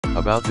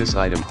About this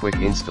item: quick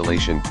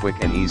installation, quick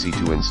and easy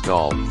to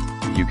install.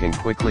 You can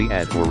quickly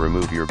add or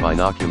remove your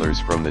binoculars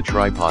from the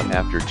tripod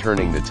after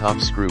turning the top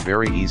screw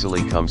very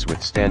easily. Comes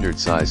with standard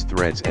size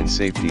threads and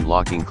safety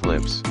locking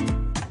clips.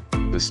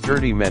 The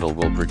sturdy metal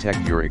will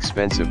protect your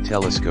expensive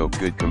telescope.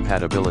 Good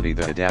compatibility: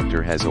 the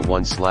adapter has a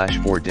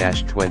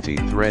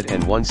 1/4-20 thread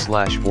and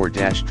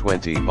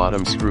 1/4-20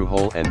 bottom screw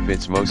hole and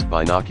fits most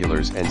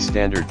binoculars and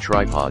standard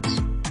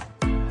tripods.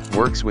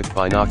 Works with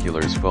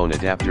binoculars. Phone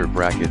adapter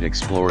bracket.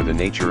 Explore the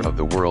nature of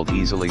the world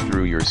easily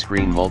through your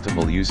screen.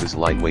 Multiple uses: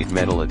 lightweight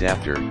metal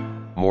adapter,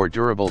 more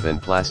durable than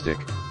plastic,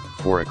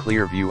 for a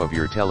clear view of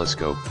your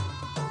telescope.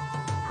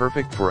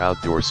 Perfect for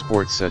outdoor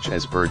sports such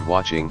as bird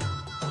watching,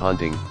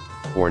 hunting,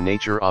 or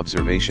nature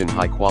observation.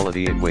 High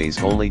quality. It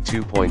weighs only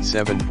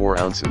 2.74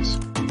 ounces.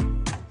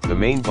 The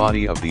main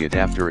body of the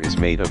adapter is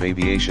made of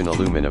aviation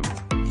aluminum.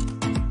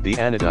 The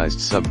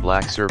anodized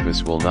sub-black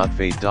surface will not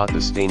fade.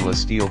 The stainless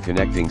steel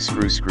connecting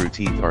screw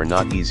teeth are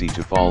not easy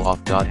to fall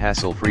off.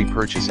 Hassle-free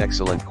purchase.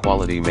 Excellent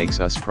quality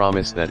makes us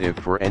promise that if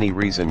for any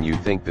reason you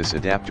think this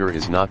adapter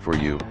is not for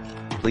you,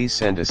 please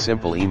send a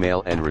simple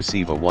email and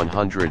receive a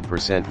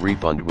 100%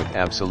 refund with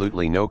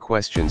absolutely no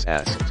questions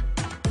asked.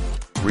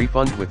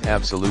 Refund with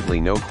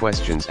absolutely no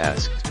questions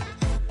asked.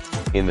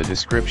 In the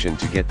description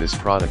to get this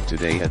product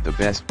today at the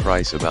best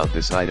price. About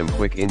this item: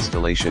 quick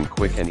installation,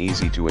 quick and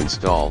easy to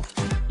install.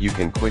 You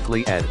can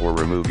quickly add or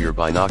remove your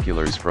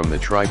binoculars from the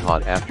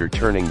tripod after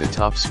turning the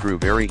top screw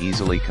very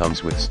easily.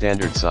 Comes with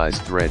standard size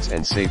threads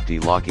and safety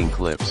locking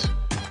clips.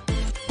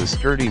 The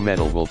sturdy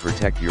metal will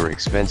protect your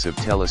expensive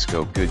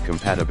telescope. Good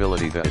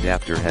compatibility: the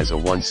adapter has a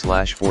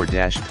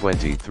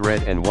 1/4-20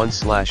 thread and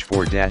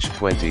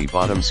 1/4-20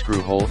 bottom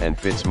screw hole and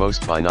fits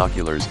most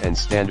binoculars and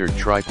standard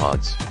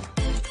tripods.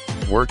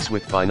 Works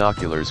with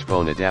binoculars.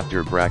 Phone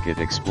adapter bracket.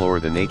 Explore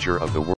the nature of the world.